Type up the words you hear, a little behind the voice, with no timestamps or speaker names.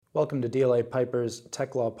Welcome to DLA Piper's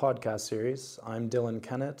Tech Law podcast series. I'm Dylan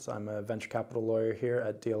Kennett. I'm a venture capital lawyer here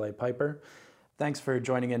at DLA Piper. Thanks for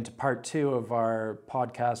joining into part two of our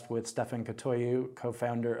podcast with Stefan Katoyu,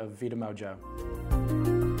 co-founder of VitaMojo.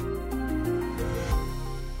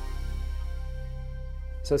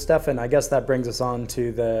 So Stefan, I guess that brings us on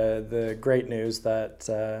to the great news that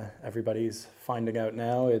everybody's finding out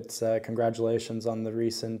now. It's congratulations on the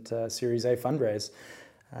recent Series A fundraise.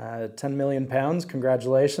 £10 million,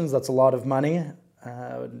 congratulations, that's a lot of money.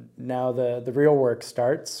 Now the real work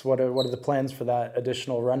starts. What are the plans for that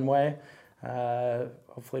additional runway?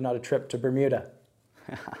 Hopefully not a trip to Bermuda.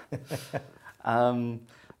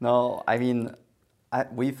 No, I mean,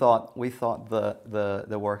 we thought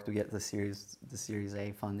the work to get the Series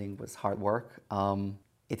A funding was hard work.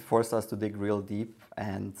 It forced us to dig real deep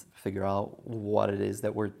and figure out what it is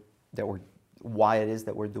why it is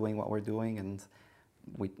that we're doing what we're doing, and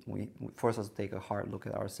we forced us to take a hard look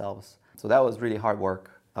at ourselves. So that was really hard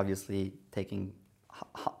work. Obviously, taking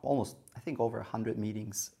almost, I think, over 100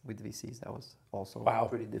 meetings with VCs. That was also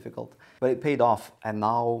pretty difficult, but it paid off. And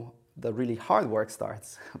now the really hard work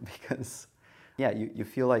starts because, yeah, you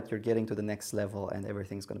feel like you're getting to the next level and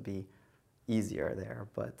everything's going to be easier there.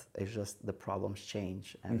 But it's just the problems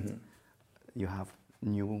change, and you have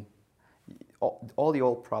all the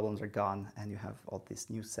old problems are gone, and you have all this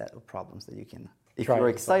new set of problems that you can. If you're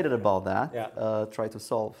excited about that, try to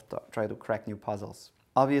solve, try to crack new puzzles.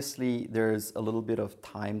 Obviously, there's a little bit of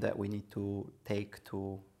time that we need to take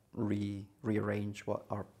to rearrange what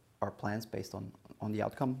our plans based on the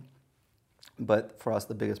outcome. But for us,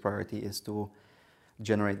 the biggest priority is to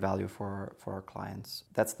generate value for our clients.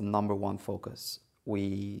 That's the number one focus.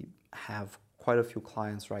 We have quite a few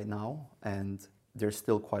clients right now, and there's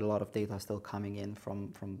still quite a lot of data still coming in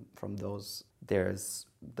from those. There's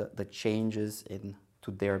the changes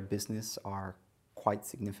to their business are quite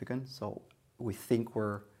significant. So we think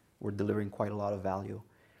we're delivering quite a lot of value,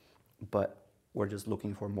 but we're just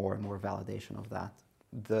looking for more and more validation of that.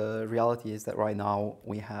 The reality is that right now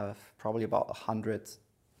we have probably about 100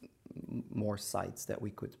 more sites that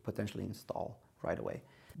we could potentially install right away.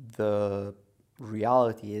 The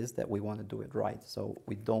reality is that we want to do it right. So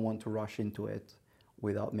we don't want to rush into it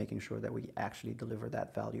without making sure that we actually deliver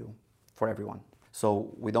that value for everyone.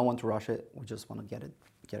 So we don't want to rush it. We just want to get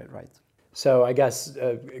it right. So I guess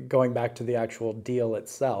going back to the actual deal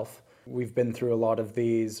itself, we've been through a lot of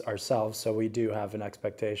these ourselves, so we do have an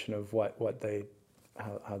expectation of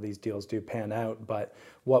how these deals do pan out. But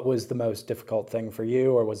what was the most difficult thing for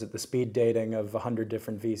you? Or was it the speed dating of 100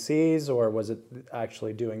 different VCs? Or was it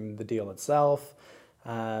actually doing the deal itself?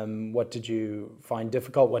 What did you find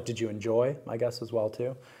difficult? What did you enjoy, I guess, as well,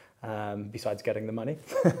 too, besides getting the money?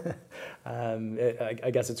 I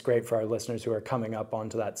guess it's great for our listeners who are coming up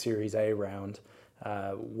onto that Series A round,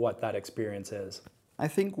 what that experience is. I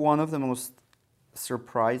think one of the most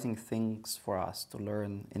surprising things for us to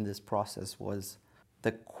learn in this process was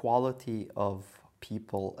the quality of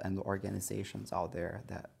people and organizations out there.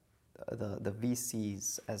 That the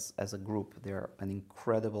VCs as a group, they're an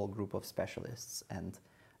incredible group of specialists and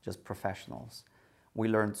just professionals. We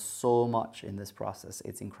learned so much in this process.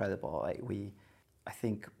 It's incredible. I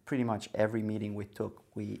think pretty much every meeting we took,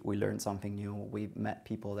 we learned something new. We met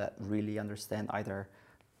people that really understand either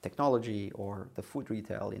technology or the food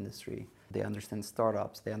retail industry. They understand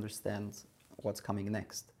startups. They understand what's coming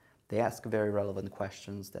next. They ask very relevant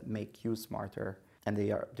questions that make you smarter, and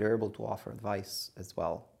they're able to offer advice as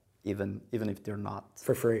well. Even if they're not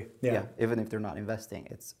for free, even if they're not investing,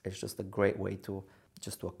 it's just a great way to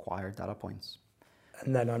acquire data points.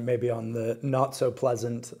 And then maybe on the not so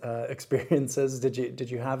pleasant experiences, did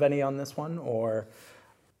you have any on this one? Or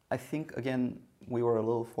I think again we were a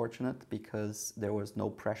little fortunate because there was no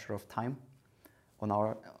pressure of time on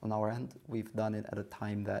our end. We've done it at a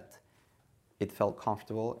time that it felt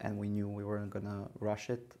comfortable, and we knew we weren't gonna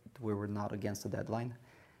rush it. We were not against the deadline.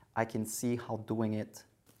 I can see how doing it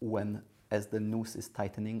as the noose is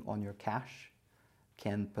tightening on your cash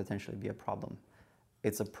can potentially be a problem.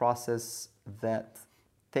 It's a process that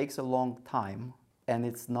takes a long time, and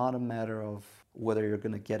it's not a matter of whether you're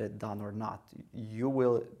going to get it done or not.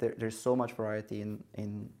 There's so much variety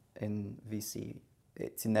in VC.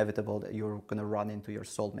 It's inevitable that you're going to run into your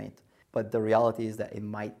soulmate. But the reality is that it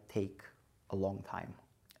might take a long time,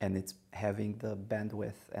 and it's having the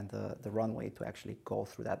bandwidth and the runway to actually go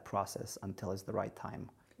through that process until it's the right time.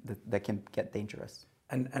 That can get dangerous.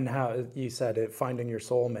 And how, you said it, finding your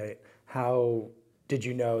soulmate, how did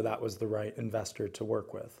you know that was the right investor to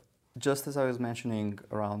work with? Just as I was mentioning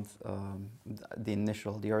around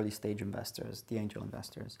the early stage investors, the angel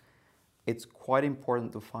investors, it's quite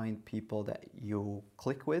important to find people that you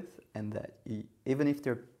click with, and that even if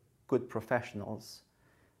they're good professionals,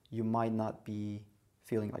 you might not be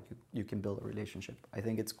feeling like you can build a relationship. I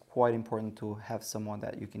think it's quite important to have someone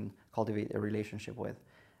that you can cultivate a relationship with,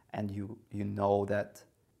 and you know that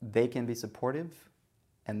they can be supportive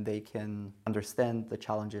and they can understand the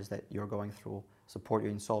challenges that you're going through, support you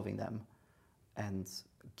in solving them, and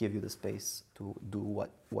give you the space to do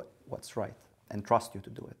what's right and trust you to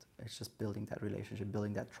do it. It's just building that relationship,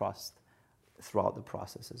 building that trust throughout the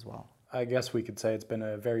process as well. I guess we could say it's been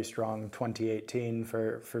a very strong 2018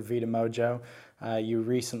 for VitaMojo. You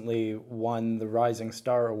recently won the Rising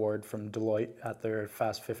Star Award from Deloitte at their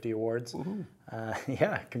Fast 50 Awards.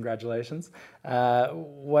 Yeah, congratulations.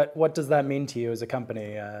 What does that mean to you as a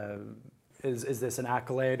company? Is this an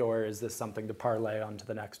accolade, or is this something to parlay on to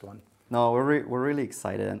the next one? No, we're really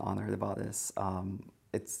excited and honored about this.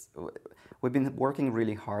 We've been working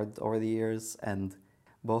really hard over the years, and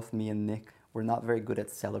both me and Nick, we're not very good at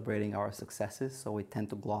celebrating our successes, so we tend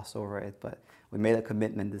to gloss over it, but we made a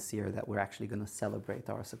commitment this year that we're actually going to celebrate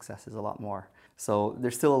our successes a lot more. So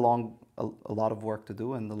there's still a lot of work to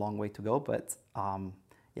do and a long way to go, but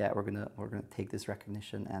yeah, we're gonna take this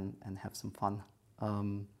recognition and have some fun.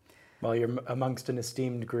 Well, you're amongst an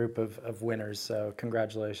esteemed group of winners, so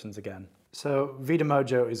congratulations again. So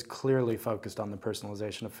VitaMojo is clearly focused on the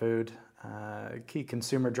personalization of food. Key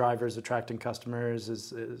consumer drivers attracting customers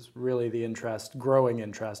is really the growing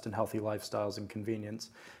interest in healthy lifestyles and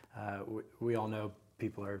convenience. We all know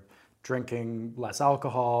people are drinking less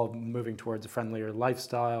alcohol, moving towards a friendlier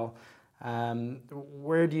lifestyle.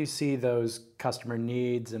 Where do you see those customer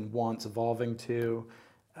needs and wants evolving to?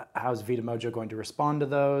 How's VitaMojo going to respond to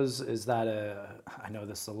those? Is that I know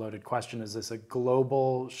this is a loaded question, is this a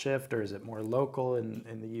global shift, or is it more local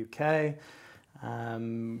in the UK?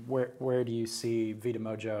 Where do you see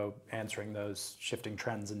VitaMojo answering those shifting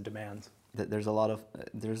trends and demands? There's a lot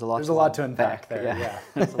to unpack there. Yeah.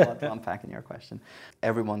 There's a lot to unpack in your question.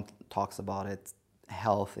 Everyone talks about it.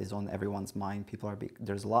 Health is on everyone's mind.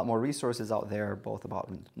 There's a lot more resources out there, both about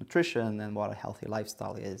nutrition and what a healthy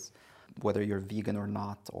lifestyle is. Whether you're vegan or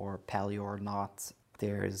not, or paleo or not,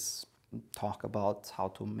 there's talk about how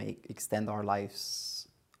to extend our lives,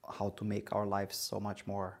 how to make our lives so much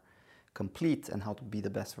more complete, and how to be the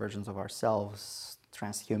best versions of ourselves.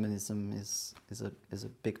 Transhumanism is a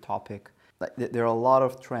big topic. There are a lot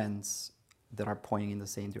of trends that are pointing in the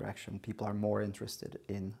same direction. People are more interested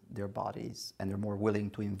in their bodies, and they're more willing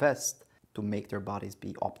to invest to make their bodies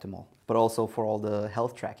be optimal. But also for all the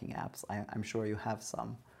health tracking apps, I'm sure you have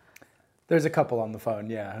some. There's a couple on the phone,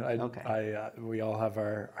 yeah. Okay. We all have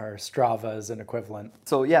our Strava as an equivalent.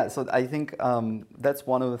 So yeah, so I think that's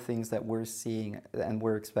one of the things that we're seeing and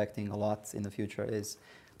we're expecting a lot in the future, is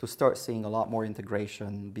to start seeing a lot more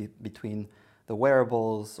integration between the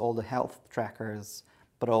wearables, all the health trackers,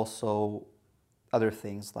 but also other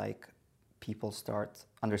things like people start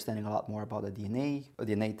understanding a lot more about the DNA.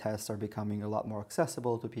 DNA tests are becoming a lot more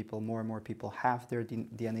accessible to people. More and more people have their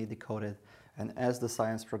DNA decoded. And as the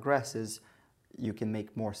science progresses, you can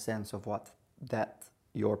make more sense of what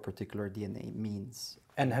your particular DNA means.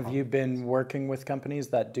 And have you been working with companies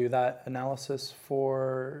that do that analysis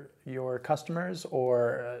for your customers,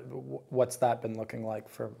 or what's that been looking like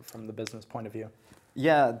from the business point of view?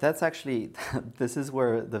 Yeah, that's actually, this is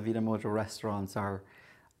where the VitaMojo restaurants are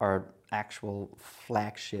actual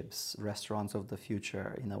flagships, restaurants of the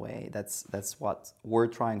future in a way. That's what we're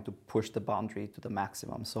trying to push the boundary to the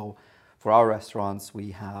maximum. So for our restaurants,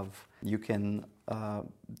 you can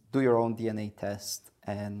do your own DNA test,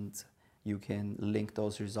 and you can link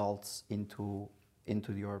those results into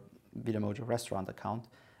your VitaMojo restaurant account,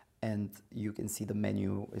 and you can see the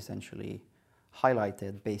menu essentially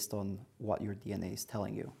highlighted based on what your DNA is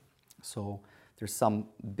telling you. So there's some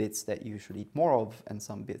bits that you should eat more of and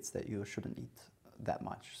some bits that you shouldn't eat that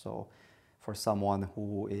much. So for someone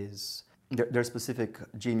who is, there are specific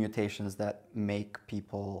gene mutations that make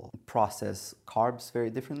people process carbs very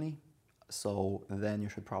differently. So then you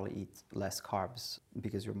should probably eat less carbs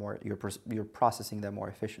because you're processing them more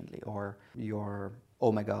efficiently. Or your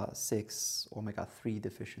omega-6, omega-3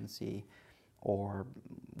 deficiency, or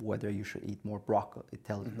whether you should eat more broccoli.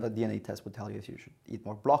 The DNA test would tell you if you should eat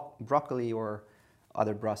more broccoli or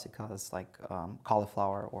other brassicas like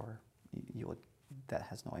cauliflower, or that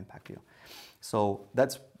has no impact to you. So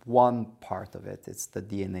that's one part of it. It's the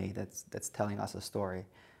DNA that's telling us a story.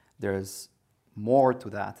 There's more to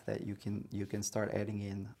that you can start adding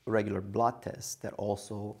in regular blood tests that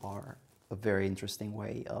also are a very interesting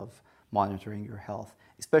way of monitoring your health,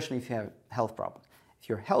 especially if you have health problems. If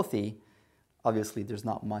you're healthy, obviously there's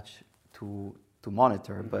not much to to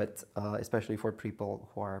monitor, but especially for people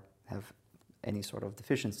who have any sort of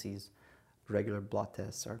deficiencies, regular blood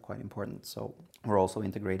tests are quite important. So we're also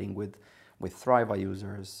integrating with Thriva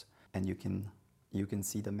users, and you can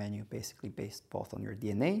see the menu basically based both on your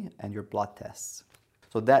DNA and your blood tests.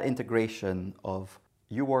 So that integration of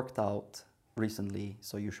you worked out recently,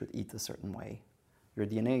 so you should eat a certain way. Your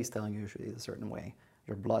DNA is telling you should eat a certain way.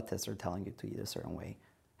 Your blood tests are telling you to eat a certain way.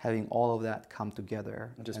 Having all of that come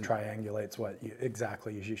together. It just triangulates what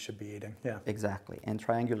exactly you should be eating. Yeah. Exactly. And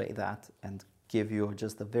triangulate that and give you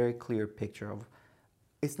just a very clear picture of,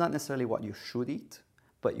 it's not necessarily what you should eat,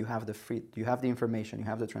 but you have the information, you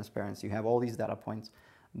have the transparency, you have all these data points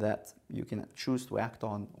that you can choose to act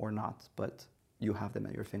on or not, but you have them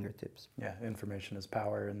at your fingertips. Yeah, information is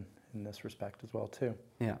power in this respect as well too.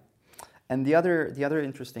 Yeah. And the other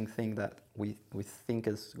interesting thing that we think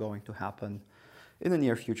is going to happen in the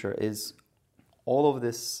near future is all of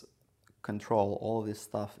this control, all of this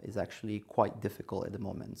stuff is actually quite difficult at the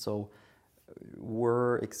moment. So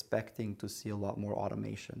we're expecting to see a lot more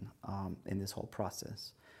automation in this whole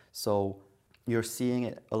process. So you're seeing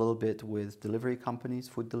it a little bit with delivery companies,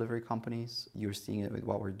 food delivery companies. You're seeing it with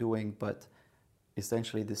what we're doing, but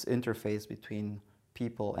essentially this interface between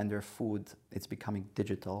people and their food, it's becoming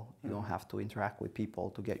digital. You don't have to interact with people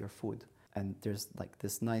to get your food. And there's like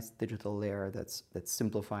this nice digital layer that's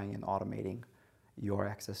simplifying and automating your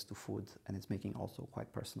access to food, and it's making also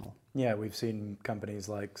quite personal. Yeah, we've seen companies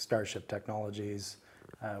like Starship Technologies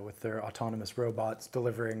with their autonomous robots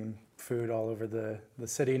delivering food all over the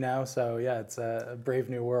city now. So yeah, it's a brave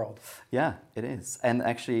new world. Yeah, it is. And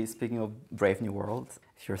actually, speaking of brave new world,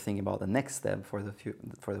 if you're thinking about the next step for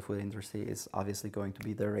the food industry, is obviously going to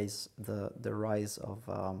be the rise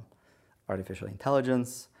of artificial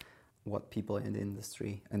intelligence. What people in the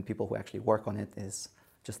industry and people who actually work on it is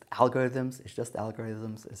just algorithms. It's just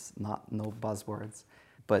algorithms. It's no buzzwords.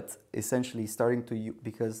 But essentially starting to,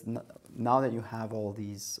 because now that you have all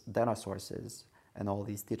these data sources and all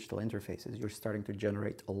these digital interfaces, you're starting to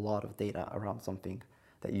generate a lot of data around something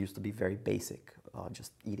that used to be very basic.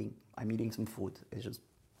 Just eating, I'm eating some food. It's just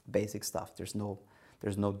basic stuff. There's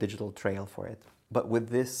no digital trail for it. But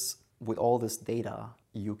with all this data,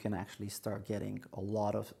 you can actually start getting a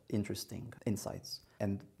lot of interesting insights.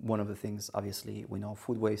 And one of the things, obviously, we know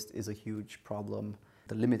food waste is a huge problem.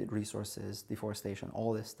 The limited resources, deforestation,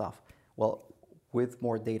 all this stuff. Well, with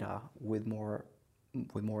more data, with more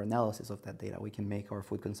analysis of that data, we can make our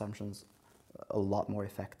food consumptions a lot more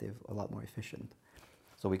effective, a lot more efficient.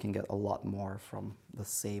 So we can get a lot more from the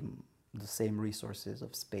same resources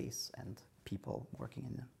of space and people working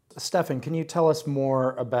in them. Stefan, can you tell us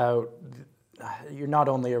more about, you're not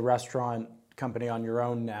only a restaurant company on your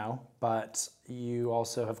own now, but you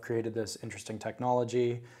also have created this interesting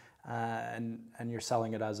technology and you're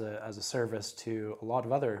selling it as a service to a lot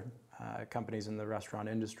of other companies in the restaurant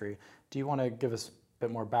industry. Do you want to give us a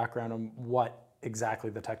bit more background on what exactly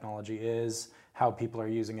the technology is, how people are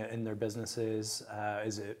using it in their businesses?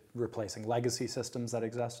 Is it replacing legacy systems that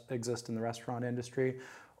exist in the restaurant industry,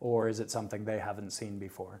 or is it something they haven't seen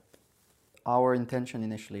before? Our intention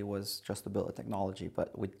initially was just to build a technology,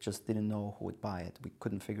 but we just didn't know who would buy it. We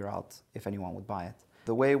couldn't figure out if anyone would buy it.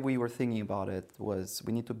 The way we were thinking about it was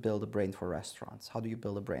we need to build a brain for restaurants. How do you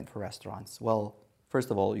build a brain for restaurants? Well, first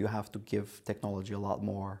of all, you have to give technology a lot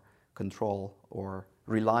more control or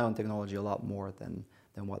rely on technology a lot more than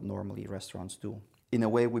what normally restaurants do. In a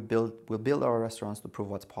way, we'll build our restaurants to prove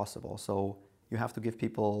what's possible. So you have to give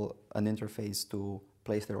people an interface to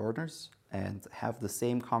place their orders and have the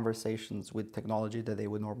same conversations with technology that they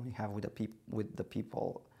would normally have with the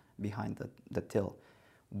people behind the till.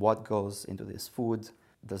 What goes into this food?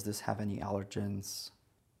 Does this have any allergens?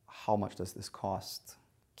 How much does this cost?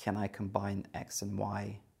 Can I combine X and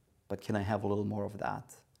Y? But can I have a little more of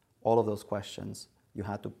that? All of those questions, you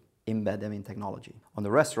had to embed them in technology. On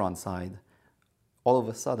the restaurant side, all of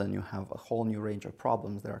a sudden you have a whole new range of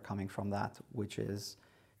problems that are coming from that, which is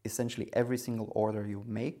essentially every single order you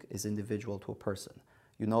make is individual to a person.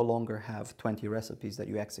 You no longer have 20 recipes that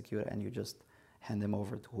you execute and you just hand them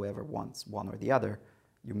over to whoever wants one or the other.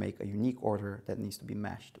 You make a unique order that needs to be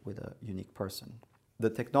matched with a unique person. The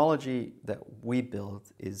technology that we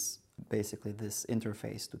built is basically this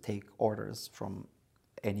interface to take orders from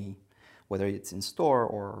any, whether it's in store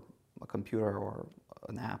or a computer or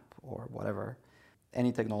an app or whatever,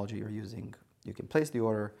 any technology you're using, you can place the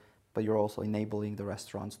order, but you're also enabling the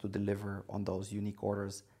restaurants to deliver on those unique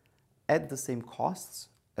orders at the same costs,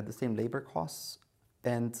 at the same labor costs,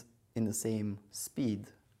 and in the same speed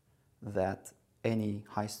that any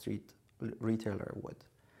high street retailer would.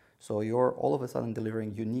 So you're all of a sudden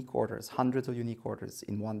delivering unique orders, hundreds of unique orders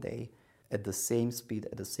in one day at the same speed,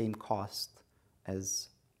 at the same cost as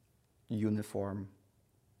uniform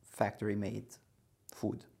factory-made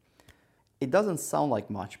food. It doesn't sound like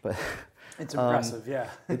much, but it's impressive, yeah.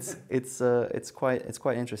 it's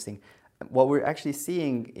quite interesting. What we're actually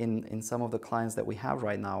seeing in some of the clients that we have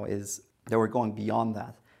right now is that we're going beyond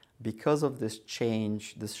that because of this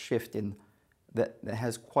change, this shift in that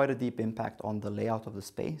has quite a deep impact on the layout of the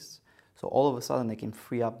space. So all of a sudden they can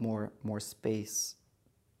free up more space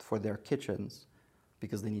for their kitchens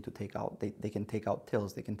because they need to take out, they can take out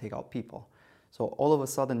tills, they can take out people. So all of a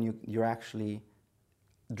sudden you're actually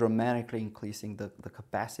dramatically increasing the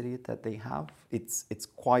capacity that they have. It's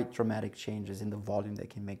quite dramatic changes in the volume they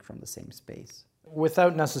can make from the same space.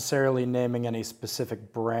 Without necessarily naming any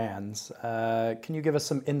specific brands, can you give us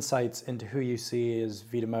some insights into who you see as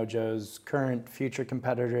Vitamojo's current, future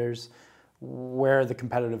competitors? Where are the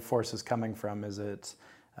competitive forces coming from? Is it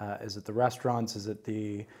the restaurants? Is it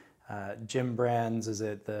the gym brands? Is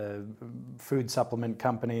it the food supplement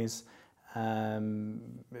companies?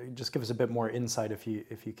 Just give us a bit more insight if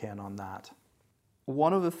you can on that.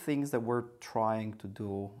 One of the things that we're trying to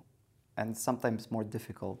do, and sometimes more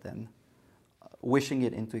difficult than wishing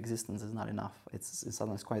it into existence is not enough. It's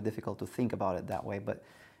sometimes quite difficult to think about it that way, but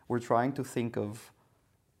we're trying to think of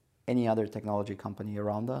any other technology company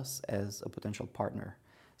around us as a potential partner.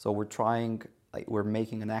 So we're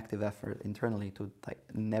making an active effort internally to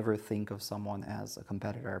never think of someone as a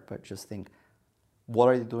competitor, but just think, what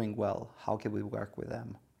are they doing well? How can we work with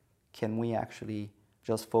them? Can we actually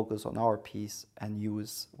just focus on our piece and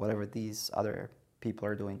use whatever these other people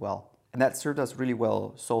are doing well? And that served us really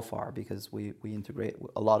well so far because we integrate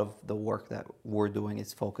a lot of the work that we're doing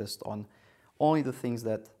is focused on only the things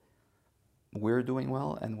that we're doing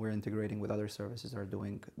well, and we're integrating with other services that are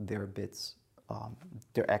doing their bits.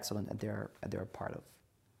 They're excellent and they're part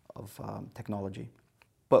of technology.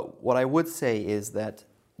 But what I would say is that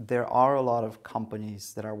there are a lot of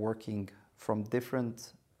companies that are working from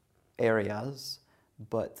different areas,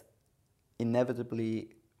 but inevitably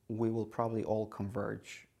we will probably all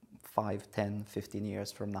converge 5, 10, 15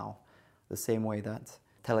 years from now. The same way that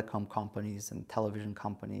telecom companies and television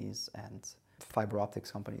companies and fiber optics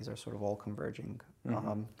companies are sort of all converging.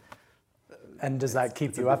 Mm-hmm. And does that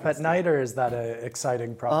keep you up at night, or is that an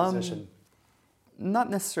exciting proposition? Not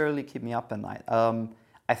necessarily keep me up at night.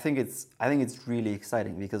 I think it's really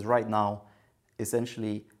exciting because right now,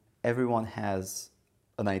 essentially, everyone has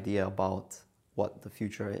an idea about what the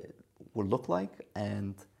future will look like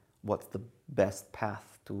and what's the best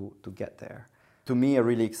path to get there. To me, a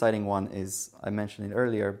really exciting one is, I mentioned it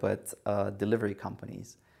earlier, but delivery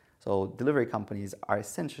companies. So delivery companies are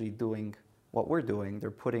essentially doing what we're doing. They're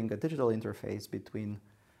putting a digital interface between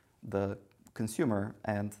the consumer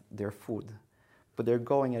and their food. But they're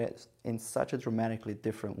going at it in such a dramatically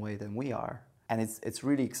different way than we are. And it's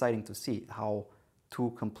really exciting to see how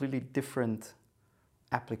two completely different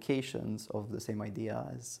applications of the same idea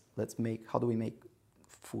is how do we make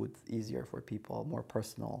food easier for people, more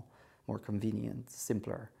personal, more convenient,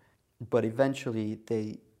 simpler. But eventually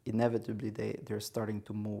they're starting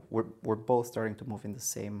to move. We're both starting to move in the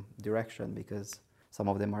same direction because some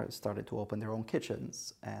of them are started to open their own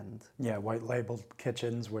kitchens and white labeled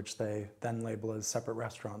kitchens, which they then label as separate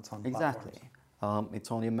restaurants on exactly. platforms.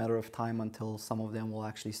 It's only a matter of time until some of them will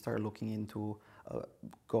actually start looking into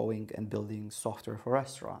going and building software for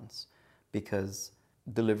restaurants, because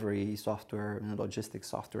delivery software and logistics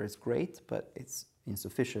software is great, but it's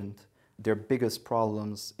insufficient. Their biggest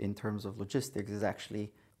problems in terms of logistics is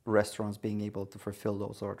actually restaurants being able to fulfill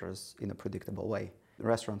those orders in a predictable way.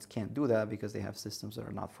 Restaurants can't do that because they have systems that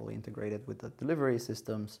are not fully integrated with the delivery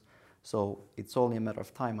systems. So it's only a matter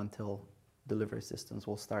of time until delivery systems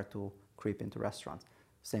will start to creep into restaurants.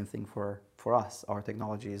 Same thing for us. Our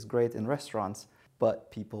technology is great in restaurants, but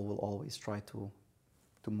people will always try to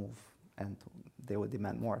move and they will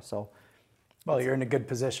demand more. So, well, you're in a good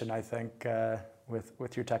position, I think,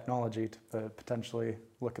 with your technology to potentially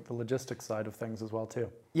look at the logistics side of things as well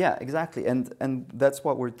too. Yeah, exactly. And that's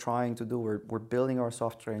what we're trying to do. We're building our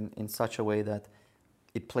software in such a way that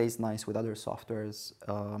it plays nice with other softwares.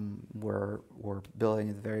 We're building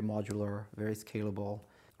it very modular, very scalable,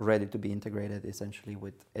 ready to be integrated essentially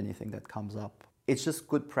with anything that comes up. It's just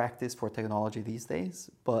good practice for technology these days,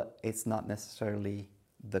 but it's not necessarily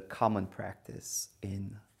the common practice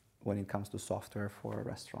when it comes to software for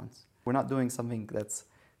restaurants. We're not doing something that's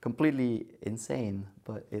completely insane,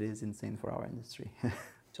 but it is insane for our industry.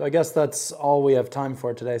 So I guess that's all we have time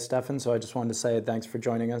for today, Stefan. So I just wanted to say thanks for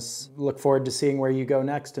joining us. Look forward to seeing where you go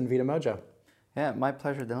next in Vitamojo. Yeah, my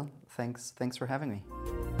pleasure, Dylan. Thanks for having me.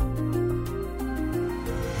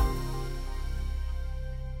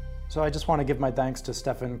 So I just want to give my thanks to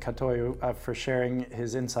Stefan Katoiu for sharing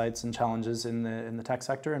his insights and challenges in the tech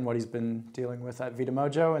sector and what he's been dealing with at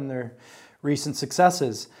Vitamojo and their recent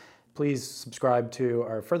successes. Please subscribe to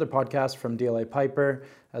our further podcast from DLA Piper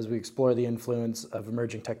as we explore the influence of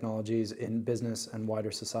emerging technologies in business and wider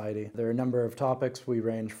society. There are a number of topics. We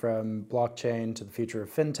range from blockchain to the future of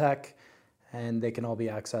fintech, and they can all be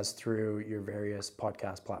accessed through your various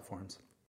podcast platforms.